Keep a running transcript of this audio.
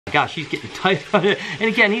Gosh, he's getting tight on it. And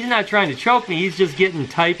again, he's not trying to choke me, he's just getting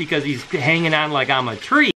tight because he's hanging on like I'm a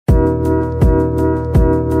tree.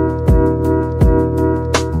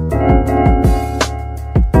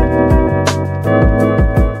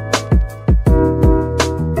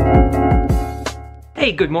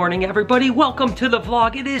 Hey, good morning everybody. Welcome to the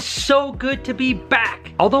vlog. It is so good to be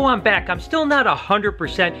back. Although I'm back, I'm still not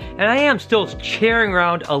 100% and I am still carrying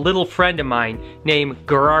around a little friend of mine named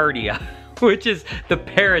Giardia, which is the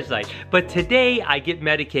parasite. But today I get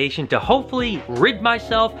medication to hopefully rid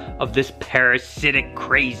myself of this parasitic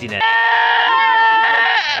craziness.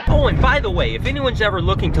 Oh, and by the way, if anyone's ever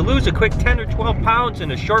looking to lose a quick 10 or 12 pounds in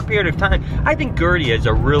a short period of time, I think Giardia is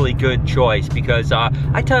a really good choice because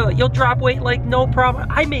I tell you, you'll drop weight like no problem.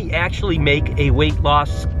 I may actually make a weight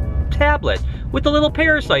loss tablet with a little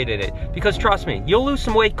parasite in it because trust me, you'll lose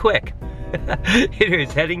some weight quick. It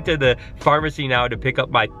is heading to the pharmacy now to pick up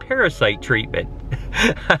my parasite treatment.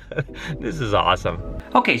 This is awesome.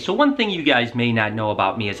 Okay, so one thing you guys may not know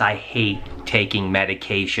about me is I hate taking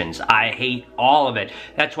medications. I hate all of it.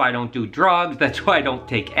 That's why I don't do drugs. That's why I don't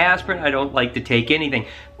take aspirin. I don't like to take anything.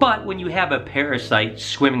 But when you have a parasite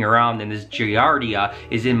swimming around and this Giardia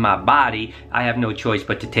is in my body, I have no choice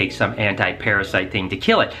but to take some anti-parasite thing to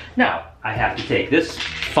kill it. Now, I have to take this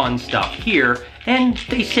fun stuff here, and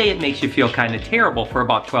they say it makes you feel kind of terrible for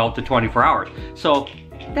about 12 to 24 hours. So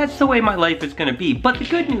that's the way my life is gonna be. But the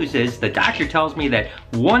good news is the doctor tells me that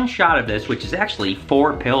one shot of this, which is actually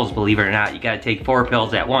 4 pills, believe it or not, you gotta take 4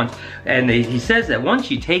 pills at once. And he says that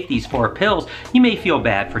once you take these 4 pills, you may feel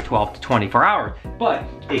bad for 12 to 24 hours, but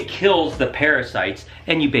it kills the parasites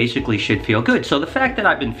and you basically should feel good. So the fact that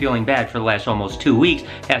I've been feeling bad for the last almost 2 weeks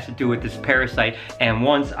has to do with this parasite. And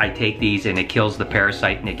once I take these and it kills the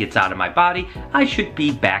parasite and it gets out of my body, I should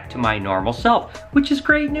be back to my normal self, which is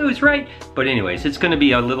great news, right? But anyways, it's gonna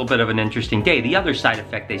be a little bit of an interesting day. The other side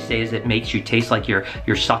effect they say is it makes you taste like you're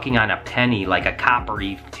sucking on a penny, like a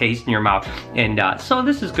coppery taste in your mouth. And so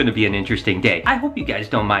this is gonna be an interesting day. I hope you guys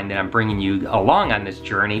don't mind that I'm bringing you along on this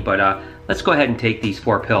journey, but let's go ahead and take these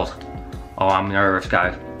 4 pills. Oh, I'm nervous,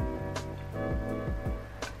 guys.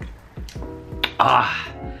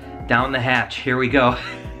 Down the hatch, here we go.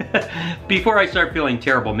 Before I start feeling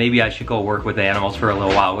terrible, maybe I should go work with animals for a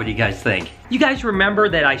little while. What do you guys think? You guys remember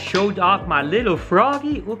that I showed off my little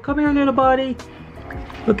froggy? Well, come here, little buddy.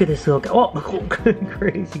 Look at this little guy. Oh,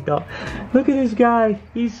 crazy dog. Look at this guy.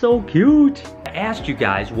 He's so cute. I asked you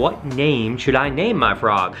guys, what name should I name my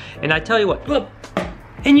frog? And I tell you what, look.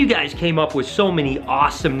 And you guys came up with so many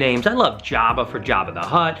awesome names. I love Jabba for Jabba the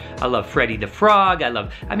Hutt. I love Freddy the Frog.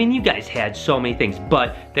 I mean, you guys had so many things,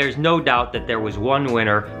 but there's no doubt that there was one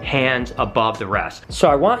winner, hands above the rest. So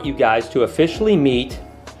I want you guys to officially meet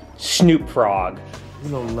Snoop Frog.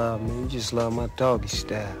 You don't love me, you just love my doggy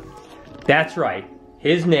style. That's right.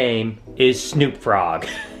 His name is Snoop Frog.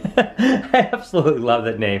 I absolutely love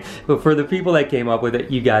that name. But for the people that came up with it,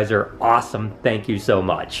 you guys are awesome. Thank you so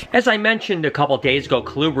much. As I mentioned a couple days ago,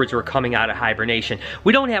 colubrids were coming out of hibernation.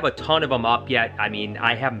 We don't have a ton of them up yet. I mean,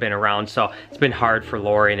 I haven't been around, so it's been hard for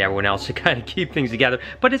Lori and everyone else to kind of keep things together.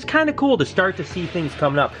 But it's kind of cool to start to see things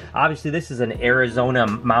coming up. Obviously, this is an Arizona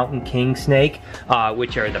mountain king snake,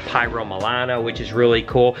 which are the Pyromilana, which is really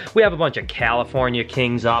cool. We have a bunch of California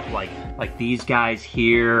kings up, like these guys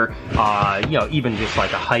here. You know, even just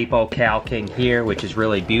like a Hypo-Cal king here, which is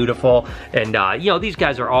really beautiful. And you know, these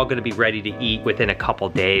guys are all gonna be ready to eat within a couple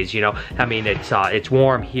days, you know. I mean, it's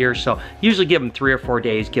warm here, so usually give them 3 or 4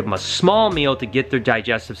 days, give them a small meal to get their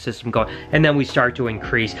digestive system going, and then we start to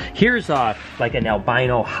increase. Here's like an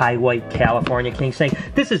albino high white California king snake.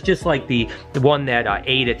 This is just like the one that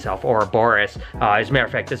ate itself, Ouroboros. As a matter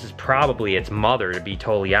of fact, this is probably its mother, to be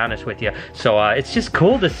totally honest with you. So it's just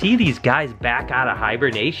cool to see these guys back out of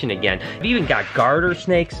hibernation again. We've even got garter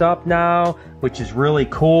snakes up now, which is really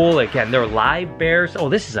cool. Again, they're live bears. Oh,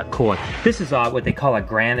 this is a cool one. This is what they call a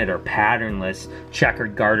granite or patternless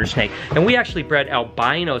checkered garter snake. And we actually bred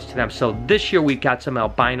albinos to them. So this year we've got some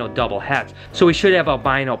albino double heads. So we should have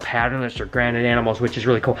albino patternless or granite animals, which is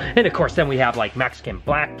really cool. And of course, then we have like Mexican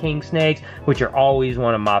black king snakes, which are always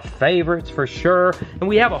one of my favorites for sure. And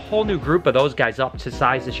we have a whole new group of those guys up to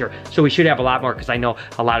size this year. So we should have a lot more, because I know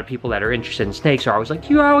a lot of people that are interested in snakes are always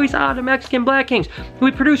like, I the Mexican Black Kings.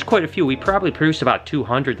 We produced quite a few. We probably produced about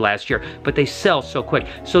 200 last year, but they sell so quick.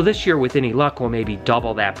 So this year, with any luck, we'll maybe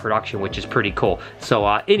double that production, which is pretty cool. So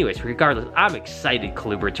anyways, regardless, I'm excited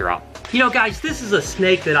colubrids are up. You know, guys, this is a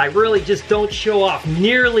snake that I really just don't show off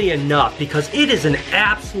nearly enough because it is an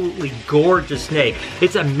absolutely gorgeous snake.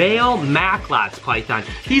 It's a male Macklot's python.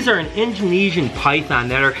 These are an Indonesian python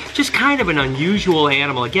that are just kind of an unusual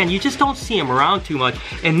animal. Again, you just don't see them around too much.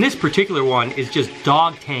 And this particular one is just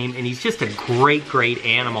dog tame, and he's just a great, great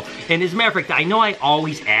animal. And as a matter of fact, I know I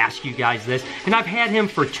always ask you guys this, and I've had him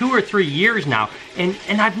for 2 or 3 years now, and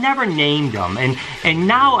I've never named him. And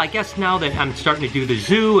now, I guess now that I'm starting to do the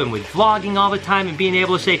zoo and with vlogging all the time and being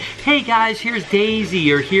able to say, hey guys, here's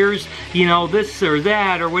Daisy, or here's, you know, this or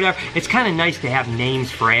that or whatever, it's kind of nice to have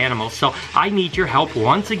names for animals. So I need your help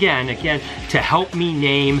once again to help me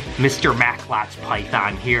name Mr. Macklot's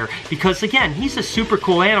python here, because again, he's a super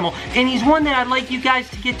cool animal, and he's one that I'd like you guys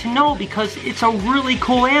to get to know because it's a really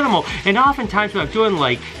cool animal. And oftentimes when I'm doing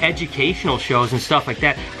like educational shows and stuff like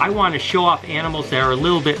that, I want to show off animals that are a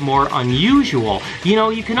little bit more unusual. You know,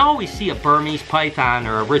 you can always see a Burmese python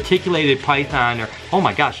or a reticulated python, or oh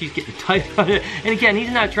my gosh, he's getting tight on it. And again,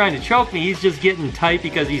 he's not trying to choke me, he's just getting tight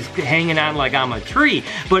because he's hanging on like I'm a tree.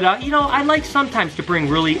 But you know, I like sometimes to bring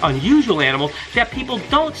really unusual animals that people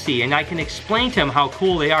don't see, and I can explain to them how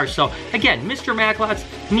cool they are. So again, Mr. Macklot's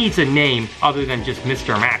needs a name other than just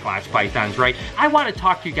Mr. Macklot's pythons, right? I want to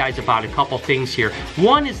talk to you guys about a couple things here.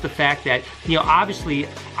 One is the fact that, you know, obviously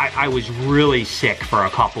I was really sick for a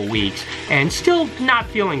couple weeks and still not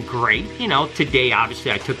feeling great. You know, today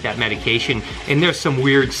obviously I took that medication and there's some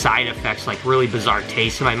weird side effects, like really bizarre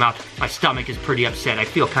taste in my mouth. My stomach is pretty upset. I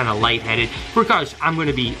feel kind of lightheaded. Regardless, I'm going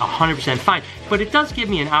to be 100% fine. But it does give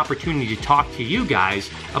me an opportunity to talk to you guys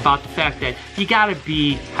about the fact that you got to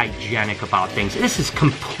be hygienic about things. This is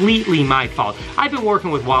completely my fault. I've been working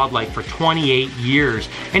with wildlife for 28 years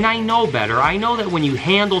and I know better. I know that when you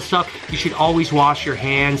handle stuff, you should always wash your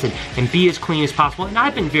hands and be as clean as possible. And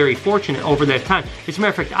I've been very fortunate over that time. As a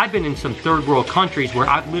matter of fact, I've been in some third world countries where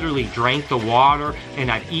I've literally drank the water and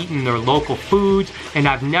I've eaten their local foods and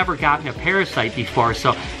I've never gotten a parasite before.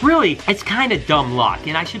 So really, it's kind of dumb luck,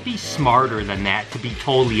 and I should be smarter than that, to be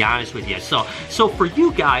totally honest with you. So for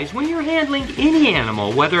you guys, when you're handling any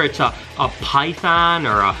animal, whether it's a python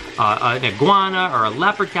or an iguana or a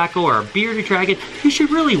leopard gecko or a bearded dragon, you should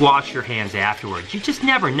really wash your hands afterwards. You just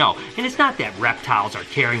never know. And it's not that reptiles are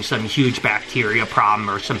carrying some huge bacteria problem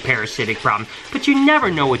or some parasitic problem, but you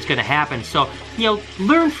never know what's going to happen. So, you know,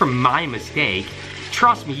 learn from my mistake.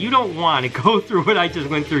 Trust me, you don't want to go through what I just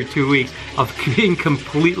went through 2 weeks of being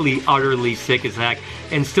completely, utterly sick as heck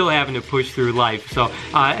and still having to push through life. So,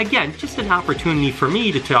 again, just an opportunity for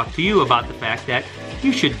me to talk to you about the fact that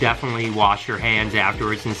you should definitely wash your hands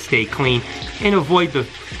afterwards and stay clean and avoid the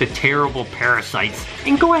terrible parasites.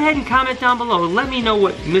 And go ahead and comment down below. Let me know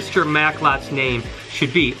what Mr. Macklot's name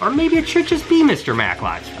should be. Or maybe it should just be Mr.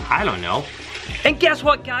 Macklot's. I don't know. And guess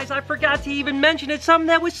what, guys? I forgot to even mention it. Something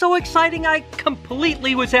that was so exciting, I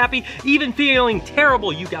completely was happy, even feeling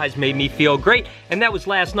terrible. You guys made me feel great. And that was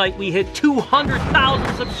last night. We hit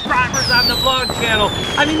 200,000 subscribers on the vlog channel.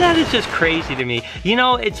 I mean, that is just crazy to me. You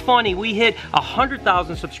know, it's funny. We hit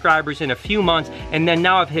 100,000 subscribers in a few months, and then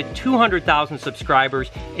now I've hit 200,000 subscribers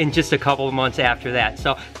in just a couple of months after that.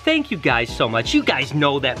 So thank you guys so much. You guys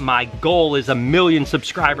know that my goal is 1 million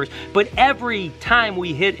subscribers, but every time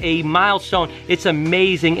we hit a milestone, it's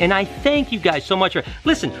amazing, and I thank you guys so much.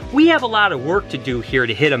 Listen, we have a lot of work to do here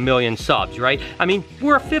to hit 1 million subs, right? I mean,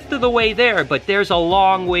 we're 1/5 of the way there, but there's a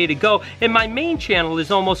long way to go, and my main channel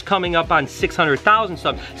is almost coming up on 600,000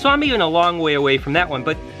 subs, so I'm even a long way away from that one.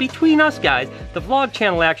 But between us guys, the vlog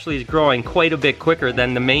channel actually is growing quite a bit quicker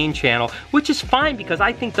than the main channel, which is fine because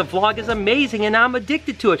I think the vlog is amazing and I'm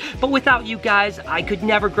addicted to it. But without you guys, I could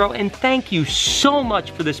never grow, and thank you so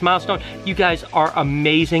much for this milestone. You guys are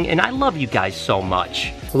amazing, and I love you guys so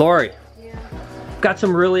much. Lori, yeah. Got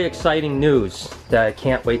some really exciting news that I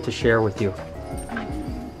can't wait to share with you.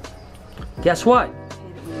 Guess what? I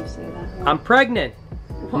hate it when you say that. I'm pregnant.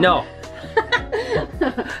 What? No.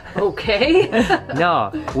 Okay.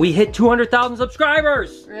 No, we hit 200,000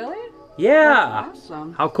 subscribers. Really? Yeah. That's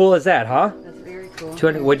awesome. How cool is that, huh? That's very cool.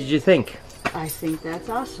 200, what did you think? I think that's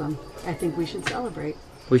awesome. I think we should celebrate.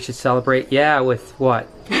 We should celebrate, yeah, with what?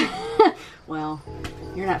 Well,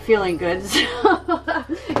 you're not feeling good, so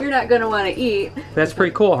you're not going to want to eat. That's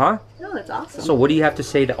pretty cool, huh? No, that's awesome. So what do you have to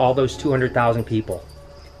say to all those 200,000 people?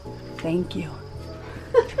 Thank you.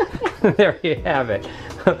 There you have it.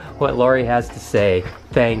 What Lori has to say.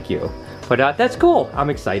 Thank you. But that's cool. I'm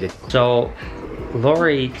excited. So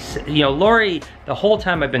Lori, you know, Lori, the whole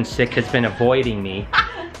time I've been sick, has been avoiding me.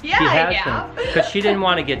 Yeah, she I has have. been. Because she didn't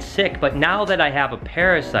want to get sick, but now that I have a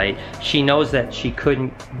parasite, she knows that she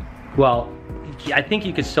couldn't, well, I think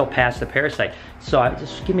you could still pass the parasite. So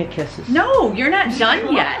just give me a kiss. No, you're not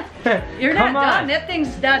done yet. You're not Come on. done. That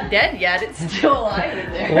thing's not dead yet. It's still alive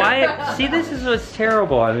in there. Why? See, this is what's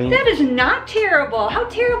terrible. I mean, That is not terrible. How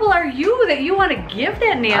terrible are you that you want to give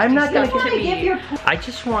that nasty I'm not gonna stuff to me? give I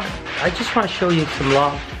just want to show you some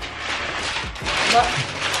love.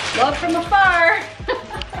 Love from afar.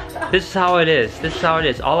 This is how it is. This is how it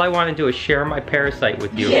is. All I want to do is share my parasite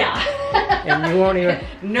with you. Yeah. And you won't even.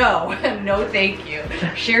 No, no, thank you.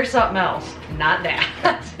 Share something else, not that.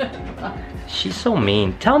 She's so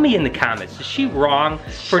mean. Tell me in the comments, is she wrong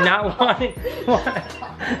for not wanting?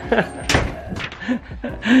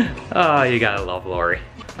 Oh, you gotta love Lori.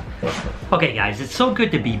 Okay guys, it's so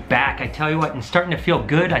good to be back. I tell you what, and starting to feel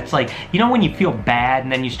good. It's like, you know when you feel bad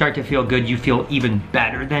and then you start to feel good, you feel even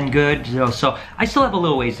better than good. So I still have a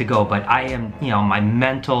little ways to go, but I am, you know, my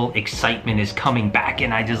mental excitement is coming back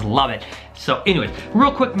and I just love it. So anyways,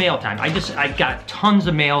 real quick mail time. I got tons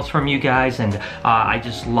of mails from you guys and I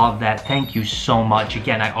just love that. Thank you so much.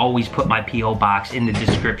 Again, I always put my P.O. box in the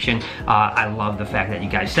description. I love the fact that you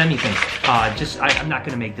guys send me things. I'm not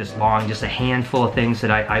gonna make this long, just a handful of things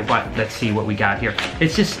that I want. Let's see what we got here.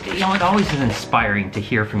 It's just, you know, it always is inspiring to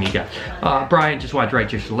hear from you guys. Brian, just wanted to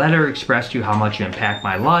write your letter, express to you how much you impact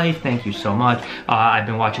my life. Thank you so much. I've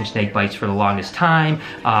been watching Snake Bites for the longest time.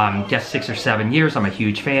 Just 6 or 7 years. I'm a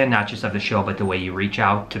huge fan, not just of the show, but the way you reach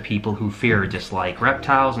out to people who fear or dislike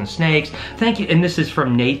reptiles and snakes. Thank you. And this is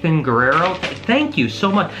from Nathan Guerrero. Thank you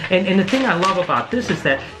so much. And the thing I love about this is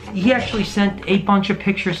that he actually sent a bunch of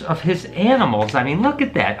pictures of his animals. I mean, look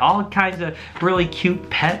at that. All kinds of really cute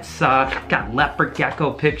pets. Got leopard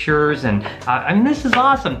gecko pictures. And I mean, this is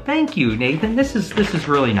awesome. Thank you, Nathan. This is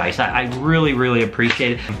really nice. I really, really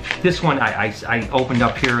appreciate it. This one I opened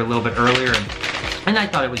up here a little bit earlier and I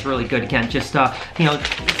thought it was really good. Again, just, you know,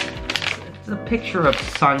 a picture of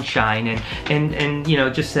Sunshine and you know,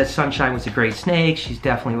 just says Sunshine was a great snake. She's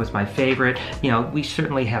definitely was my favorite. You know, we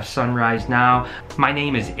certainly have Sunrise now. My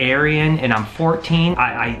name is Arian and I'm 14.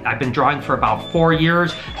 I've been drawing for about 4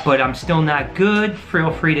 years, but I'm still not good.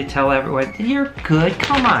 Feel free to tell everyone you're good.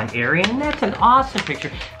 Come on, Arian. That's an awesome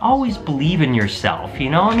picture. Always believe in yourself, you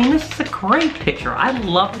know? I mean, this is a great picture. I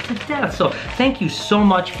love it to death. So thank you so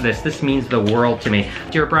much for this. This means the world to me.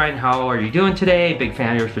 Dear Brian, how are you doing today? Big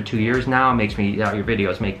fan of yours for 2 years now. Makes me, your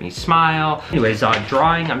videos make me smile. Anyways,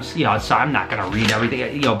 drawing, you know, so I'm not gonna read everything,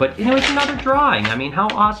 you know, but you know, it's another drawing. I mean, how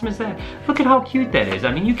awesome is that? Look at how cute that is.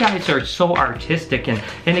 I mean, you guys are so artistic, and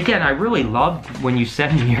again, I really love when you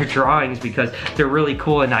send me your drawings because they're really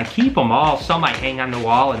cool, and I keep them all. Some I hang on the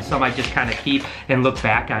wall, and some I just kind of keep and look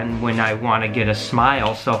back on when I want to get a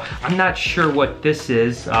smile. So I'm not sure what this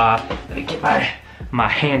is. Let me get my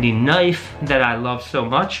handy knife that I love so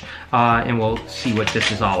much, and we'll see what this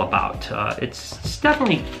is all about. It's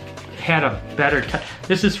definitely had a better time.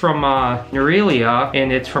 This is from Norelia,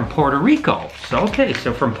 and it's from Puerto Rico. So okay,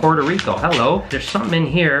 so from Puerto Rico, hello. There's something in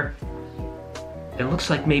here. It looks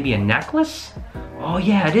like maybe a necklace. Oh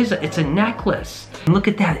yeah, it is. It's a necklace. And look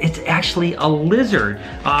at that. It's actually a lizard.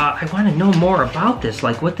 I want to know more about this,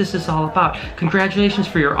 like what this is all about. Congratulations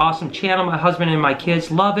for your awesome channel. My husband and my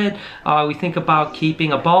kids love it. We think about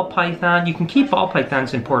keeping a ball python. You can keep ball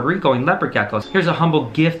pythons in Puerto Rico and leopard geckos. Here's a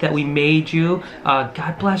humble gift that we made you.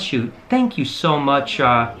 God bless you. Thank you so much.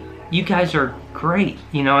 You guys are great.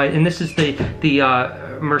 You know, and this is the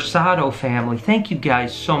Mercado family. Thank you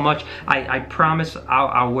guys so much. I promise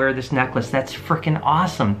I'll wear this necklace. That's freaking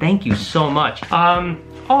awesome. Thank you so much.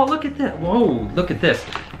 Oh, look at that. Whoa, look at this.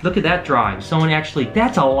 Look at that drawing. Someone actually,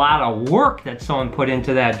 that's a lot of work that someone put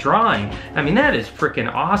into that drawing. I mean, that is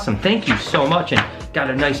freaking awesome. Thank you so much. And got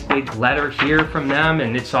a nice big letter here from them,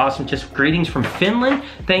 and it's awesome. Just greetings from Finland.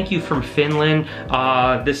 Thank you from Finland.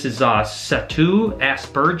 This is Satu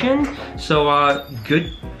Aspergen. So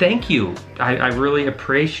good, thank you. I really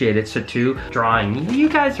appreciate it, Satu. Drawing, you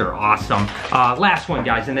guys are awesome. Last one,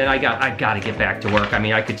 guys, and then I gotta get back to work. I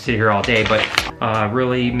mean, I could sit here all day, but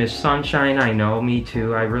really miss Sunshine. I know, me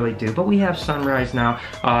too, I really do. But we have Sunrise now.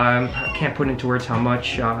 I can't put into words how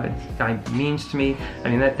much that means to me. I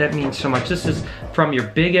mean, that means so much. This is from your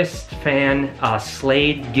biggest fan,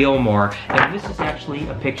 Slade Gilmore. And this is actually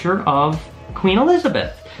a picture of Queen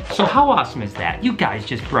Elizabeth. So how awesome is that? You guys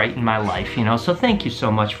just brighten my life, you know, so thank you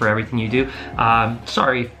so much for everything you do.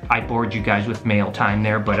 Sorry if I bored you guys with mail time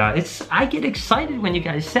there, but I get excited when you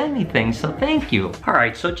guys send me things, so thank you. All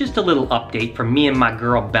right, so just a little update from me and my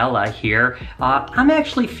girl Bella here. I'm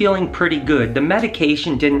actually feeling pretty good. The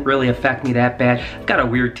medication didn't really affect me that bad. I've got a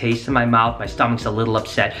weird taste in my mouth, my stomach's a little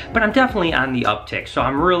upset, but I'm definitely on the uptick, so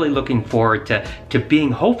I'm really looking forward to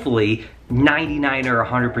being hopefully 99 or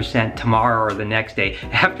 100% tomorrow or the next day.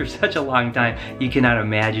 After such a long time, you cannot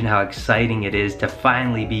imagine how exciting it is to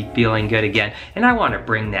finally be feeling good again. And I want to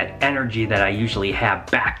bring that energy that I usually have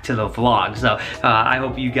back to the vlog. So I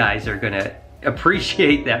hope you guys are gonna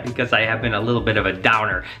appreciate that, because I have been a little bit of a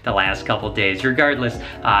downer the last couple days. Regardless,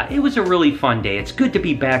 it was a really fun day. It's good to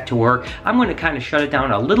be back to work. I'm going to kind of shut it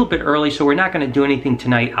down a little bit early, so we're not going to do anything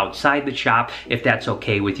tonight outside the shop, if that's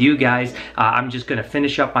okay with you guys. I'm just going to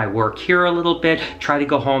finish up my work here a little bit, try to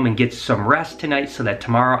go home and get some rest tonight so that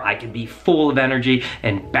tomorrow I can be full of energy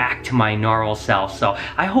and back to my normal self. So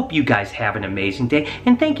I hope you guys have an amazing day,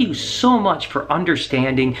 and thank you so much for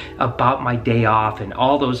understanding about my day off and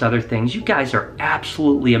all those other things. You guys are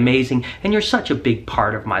absolutely amazing, and you're such a big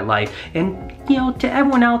part of my life. And you know, to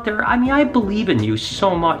everyone out there, I mean, I believe in you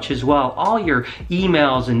so much as well. All your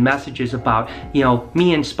emails and messages about, you know,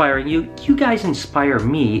 me inspiring you, you guys inspire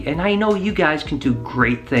me, and I know you guys can do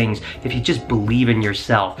great things if you just believe in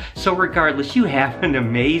yourself. So regardless, you have an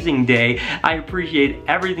amazing day. I appreciate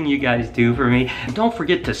everything you guys do for me. Don't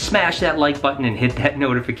forget to smash that like button and hit that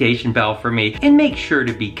notification bell for me, and make sure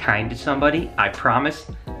to be kind to somebody. I promise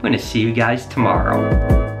I'm gonna see you guys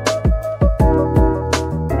tomorrow.